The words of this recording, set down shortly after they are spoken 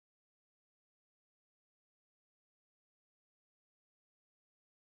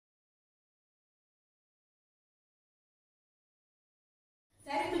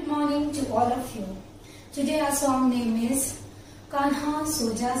Very good morning to all of you. Today our song name is Kanha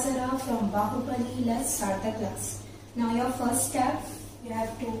Soja Zara from Bahubali. Let's start the class. Now your first step, you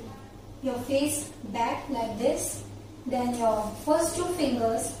have to your face back like this. Then your first two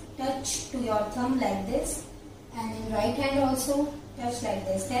fingers touch to your thumb like this, and in right hand also touch like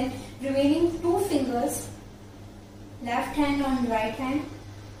this. Then remaining two fingers, left hand on right hand,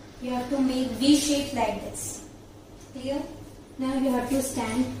 you have to make V shape like this. Clear? Now you have to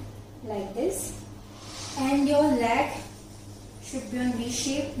stand like this, and your leg should be on V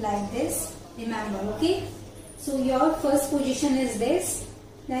shape like this. Remember, okay? So your first position is this.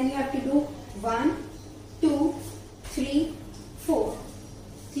 Then you have to do 1, 2, 3, 4.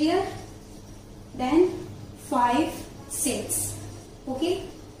 Clear? Then 5, 6. Okay?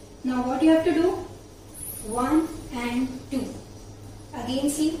 Now what you have to do? 1 and 2. Again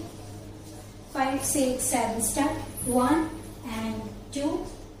see. 5, 6, 7. Start. 1 and 2.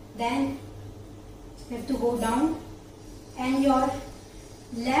 Then you have to go down. And your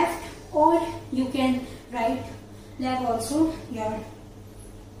left, or you can right leg also, your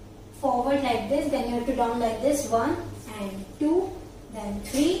forward like this, then you have to down like this. 1 and 2, then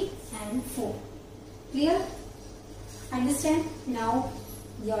 3 and 4. Clear? Understand? Now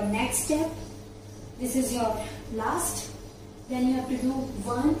your next step, this is your last. Then you have to do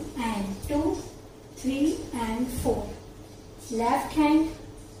 1 and 2, 3 and 4. Left hand,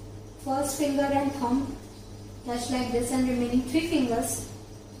 first finger and thumb touch like this, and remaining 3 fingers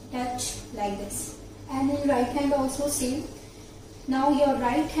touch like this. And in right hand also same. Now your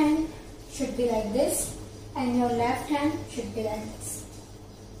right hand should be like this, and your left hand should be like this,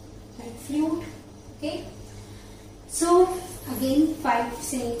 like flute. Okay? So again 5,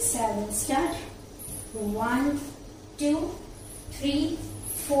 6, 7. Start. 1, 2, 3,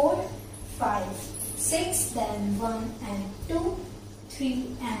 4, 5, 6. Then 1 and 2,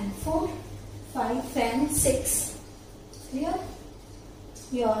 3 and 4, 5 and 6. Clear?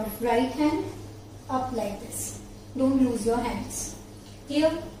 Your right hand up like this. Don't lose your hands.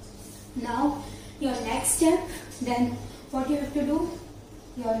 Clear? Now your next step, then what you have to do?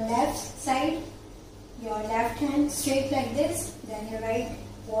 Your left side, your left hand straight like this, then your right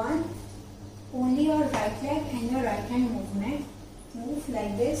 1, only your right leg and your right hand movement. Move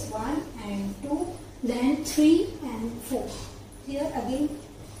like this. 1 and 2, then 3 and 4. Clear? Again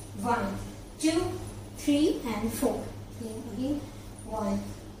 1, 2, 3 and 4. Clear? Again 1,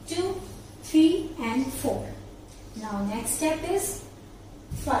 2, 3 and 4. Now next step is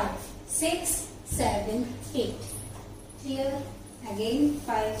 5, 6, 7, 8. Clear? Again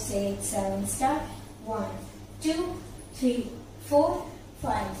 5, 6, 7. Start. 1, 2, 3, 4,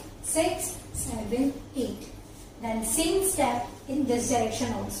 5, 6, 7, 8. Then same step in this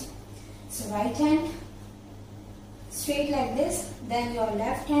direction also. So right hand straight like this, then your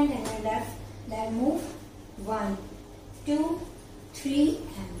left hand and your left leg move. 1, 2, 3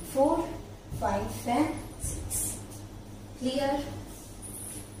 and 4, 5 and 6. Clear?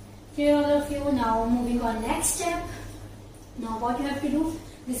 Clear all of you? Now moving on next step. Now what you have to do?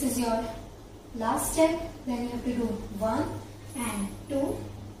 This is your last step. Then you have to do 1 and 2.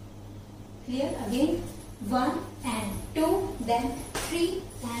 Clear? Again 1 and 2, then 3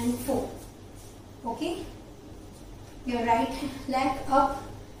 and 4. Okay? Your right leg up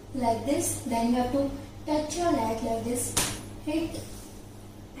like this, then you have to touch your leg like this, hit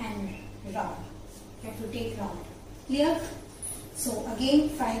and round. You have to take round. Clear? So again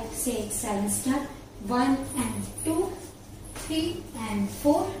 5, 6, 7. Start. 1 and 2, 3 and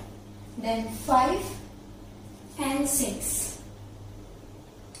 4, then 5 and 6.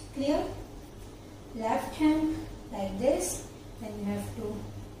 Clear? Left hand like this, then you have to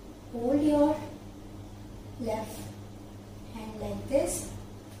hold your left hand like this,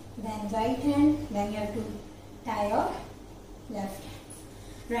 then right hand, then you have to tie your left hand,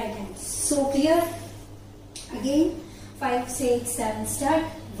 right hand. So clear? Again 5, 6, 7. Start.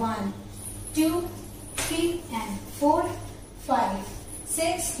 1, 2, 3 and 4, 5,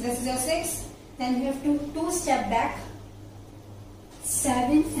 6. This is your 6. Then you have to 2 step back.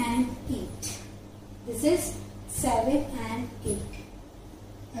 7 and 8. This is 7 and 8.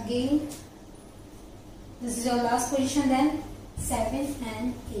 Again, this is your last position, then 7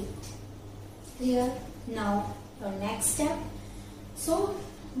 and 8. Clear? Now your next step. So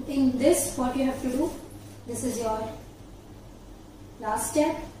in this, what you have to do? This is your last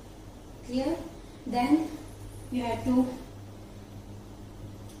step. Clear? Then you have to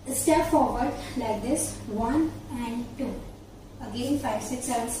step forward like this. 1 and 2. Again 5, 6,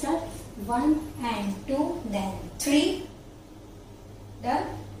 7. Start. 1 and 2, then 3. Done.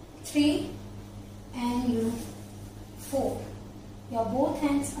 3 and you 4. your both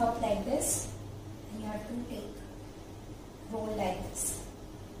hands up like this, and you have to roll like this,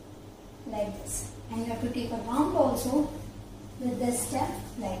 and you have to take a round also with this step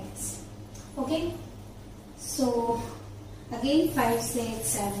like this. Okay, so again 5, 6,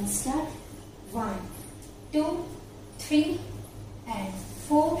 7 start. 1, 2, 3 and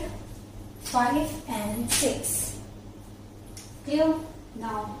 4, 5 and 6. Clear?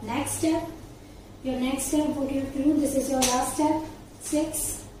 Now next step. Your next step, what you have to do, this is your last step.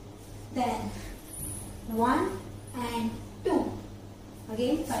 6, then 1 and 2.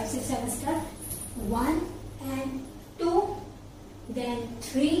 Again 5, 6, 7 start. 1 and 2, then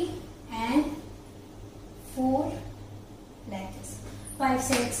 3 and 4 like this. 5,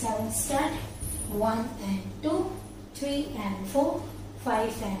 6, 7 start. 1 and 2, 3 and 4,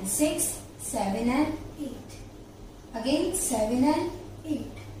 5 and 6, 7 and 8. Again 7 and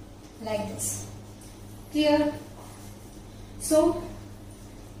 8 like this. Clear? So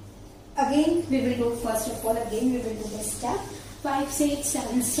again we will do, first of all again we will do this step. 5, 6,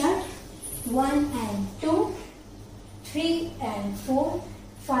 7 start. 1 and 2, 3 and 4,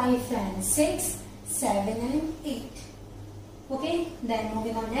 5 and 6, 7 and 8. Okay, then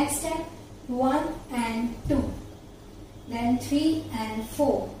moving on next step. 1 and 2, then 3 and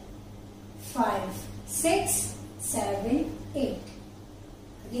 4, 5, 6, 7, 8.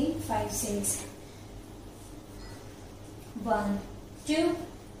 Again 5, 6. 1, 2,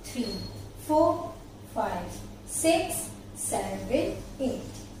 3, 4, 5, 6, 7, 8.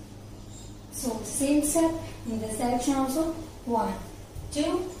 So same step in this direction also. 1,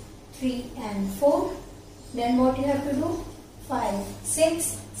 2, 3 and 4. Then what you have to do? 5,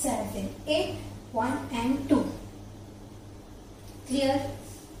 6, 7, 8, 1 and 2. Clear?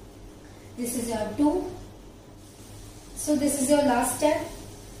 This is your 2. So this is your last step.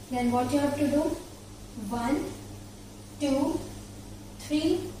 Then what you have to do? 1, 2,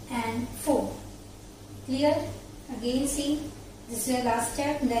 3 and 4. Clear? Again see, this is your last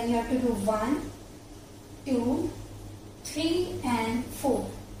step. Then you have to do 1, 2, 3 and 4.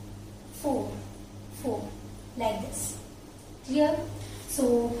 4, 4 like this. Clear?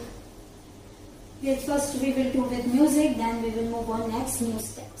 So first we will do with music, then we will move on next new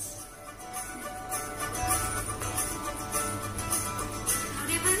steps.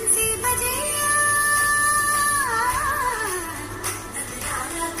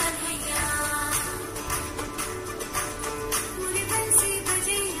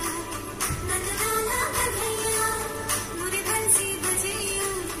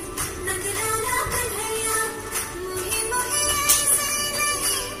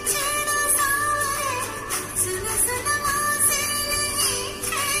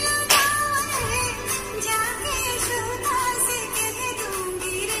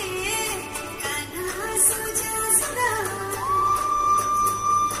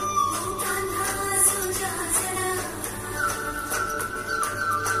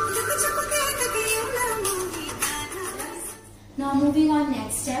 Now moving on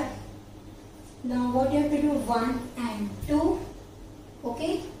next step. Now what you have to do? 1 and 2.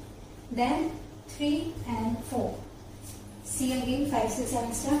 Okay. Then 3 and 4. See again 5, 6,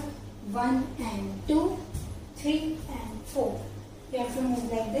 7 step. 1 and 2, 3 and 4. You have to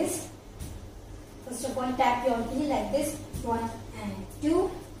move like this. First of all tap your heel like this. 1 and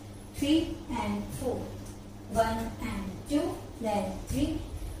 2, 3 and 4. 1 and 2, then 3,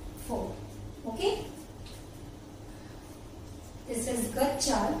 4. Okay. This is good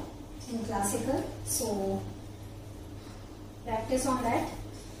chal in classical, so practice on that.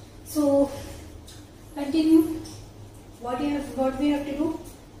 So continue. What we have to do?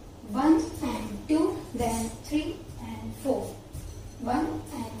 1 and 2, then 3 and 4. 1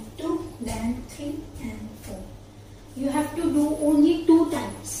 and 2, then 3 and 4. You have to do only 2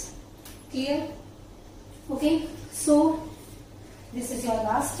 times. Clear? Okay. So this is your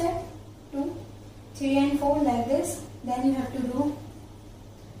last step. 2, 3 and 4 like this. Then you have to do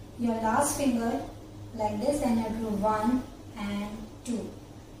your last finger like this, and you have to do 1 and 2.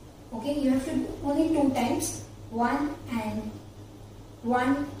 Okay, you have to do only 2 times. 1 and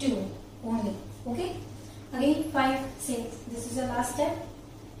 1, 2 only. Okay, again 5, 6. This is the last step.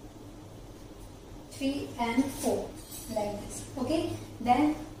 3 and 4 like this. Okay,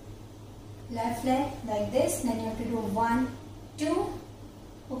 then left leg like this. Then you have to do 1, 2.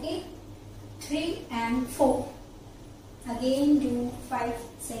 Okay, 3 and 4. Again do 5,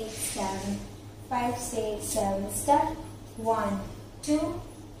 6, 7. 5, 6, 7. Start. 1, 2,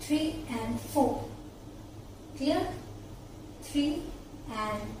 3 and 4. Clear? 3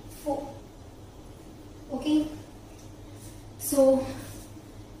 and 4. Okay. So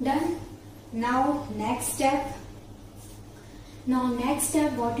done. Now next step. Now next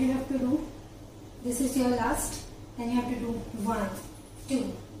step, what you have to do, this is your last, then you have to do 1,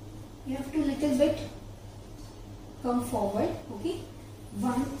 2. You have to little bit come forward, okay,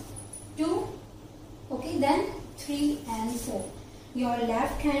 1, 2, okay, then 3 and 4. Your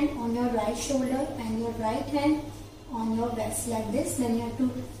left hand on your right shoulder and your right hand on your waist like this. Then you have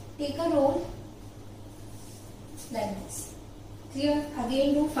to take a roll like this. Clear?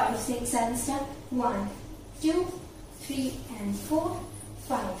 Again do 5, 6, 7 step. 1, 2, 3 and 4,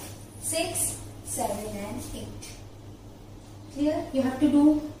 5, 6, 7 and 8. Clear? You have to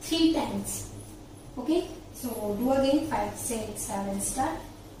do 3 times. Okay? So do again 5, 6, 7 start.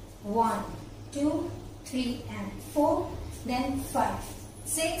 1, 2, 3 and 4. Then 5,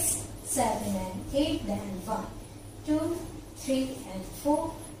 6, 7 and 8. Then 1, 2, 3 and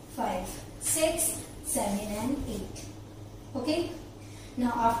 4, 5, 6, 7 and 8. Okay?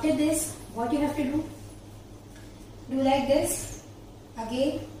 Now after this, what you have to do? Do like this.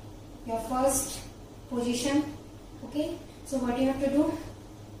 Again, your first position. Okay? So what you have to do?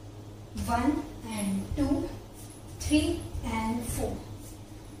 1 and 2, 3 and 4.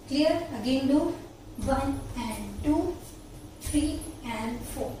 Clear? Again do 1 and 2, 3 and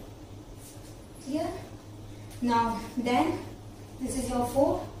 4. Clear? Now then, this is your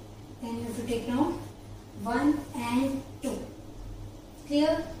 4. Then you have to take now 1 and 2.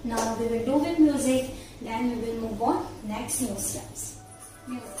 Clear? Now we will do with music. Then we will move on next new steps.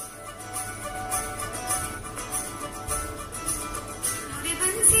 Music.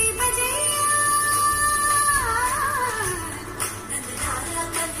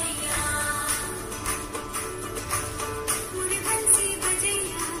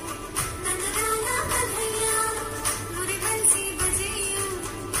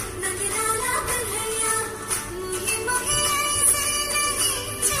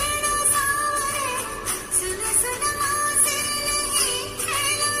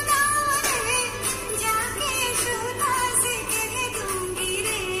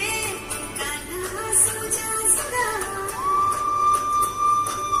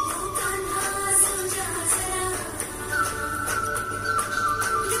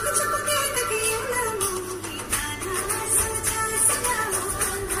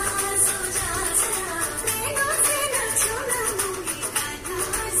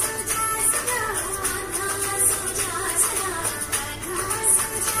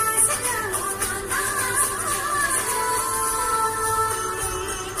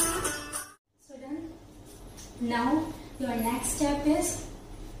 Now your next step is,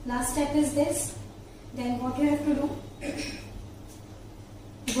 last step is this. Then what you have to do?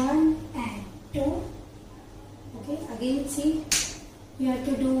 1 and 2. Okay, again see, you have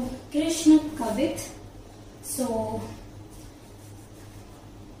to do Krishna Kavit. So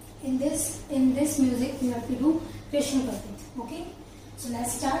in this music you have to do Krishna Kavit. Okay, so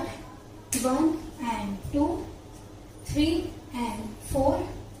let's start. 1 and 2, 3 and 4,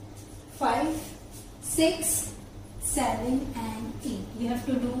 5, 6, 7 and 8. You have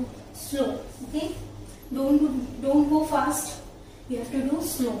to do slow. Okay, don't go fast. You have to do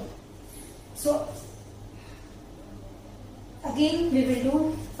slow. So again we will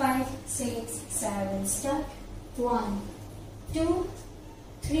do 5, 6, 7 start. 1, 2,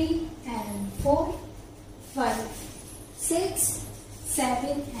 3 and 4, 5, 6, 7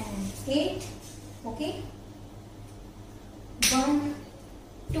 and 8. Okay, 1,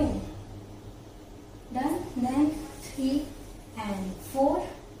 2. Done. Then 3 and 4,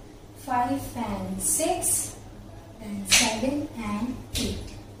 5 and 6, then 7 and 8.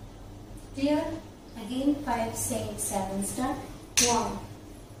 Clear? Again 5, 6, 7 start. 1,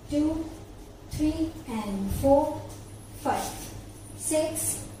 2, 3 and 4, 5,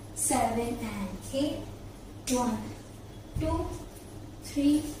 6, 7 and 8. 1, 2,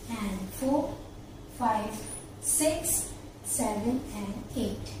 3 and 4, 5, 6, 7 and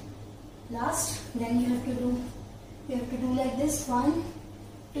 8. Last, then you have to do like this. 1,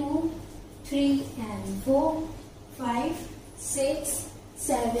 2, 3 and 4, 5, 6,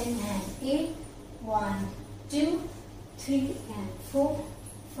 7 and 8. 1, 2, 3 and 4,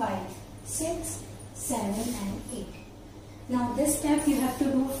 5, 6, 7 and 8. Now this step you have to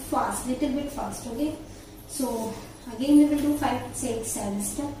do fast, little bit fast. Okay, so again we will do 5, 6, 7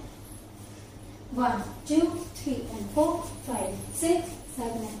 step. 1, 2, 3 and 4, 5, 6,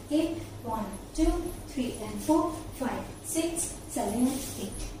 7 and 8. 1, 2, 3 and 4, 5, 6, 7 and 8.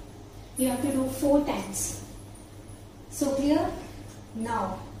 You have to do 4 times. So clear?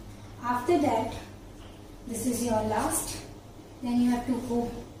 Now after that, this is your last. Then you have to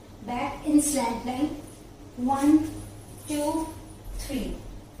go back in slant line. 1, 2, 3.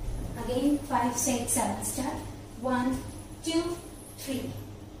 Again 5, 6, 7 start. 1, 2, 3.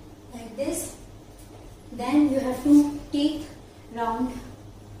 Like this. Then you have to take round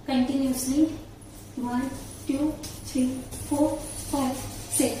continuously. 1, 2, 3, 4, 5,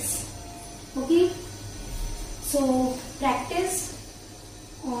 6. Okay. So practice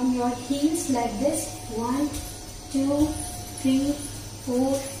on your heels like this. 1, 2, 3,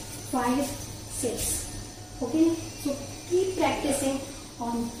 4, 5, 6. Okay. So keep practicing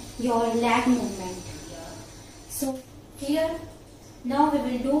on your leg movement. So here, now we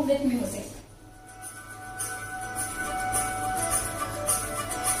will do with music.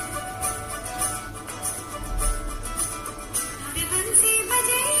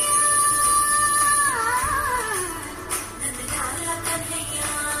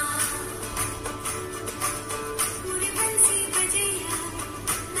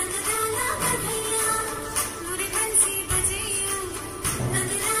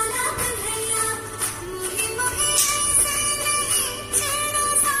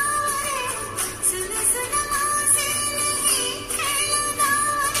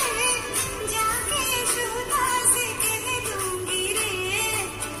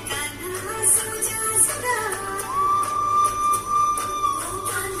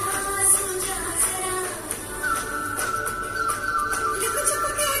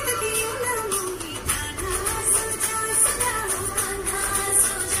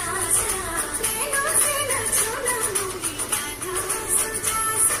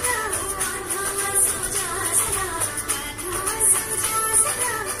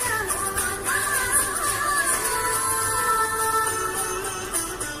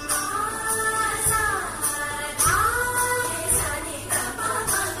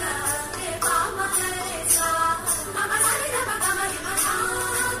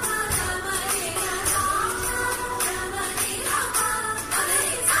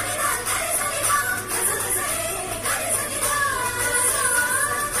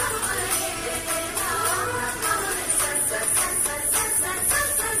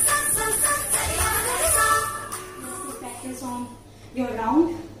 Your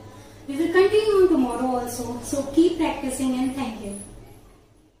round. We will continue on tomorrow also. So keep practicing and thank you.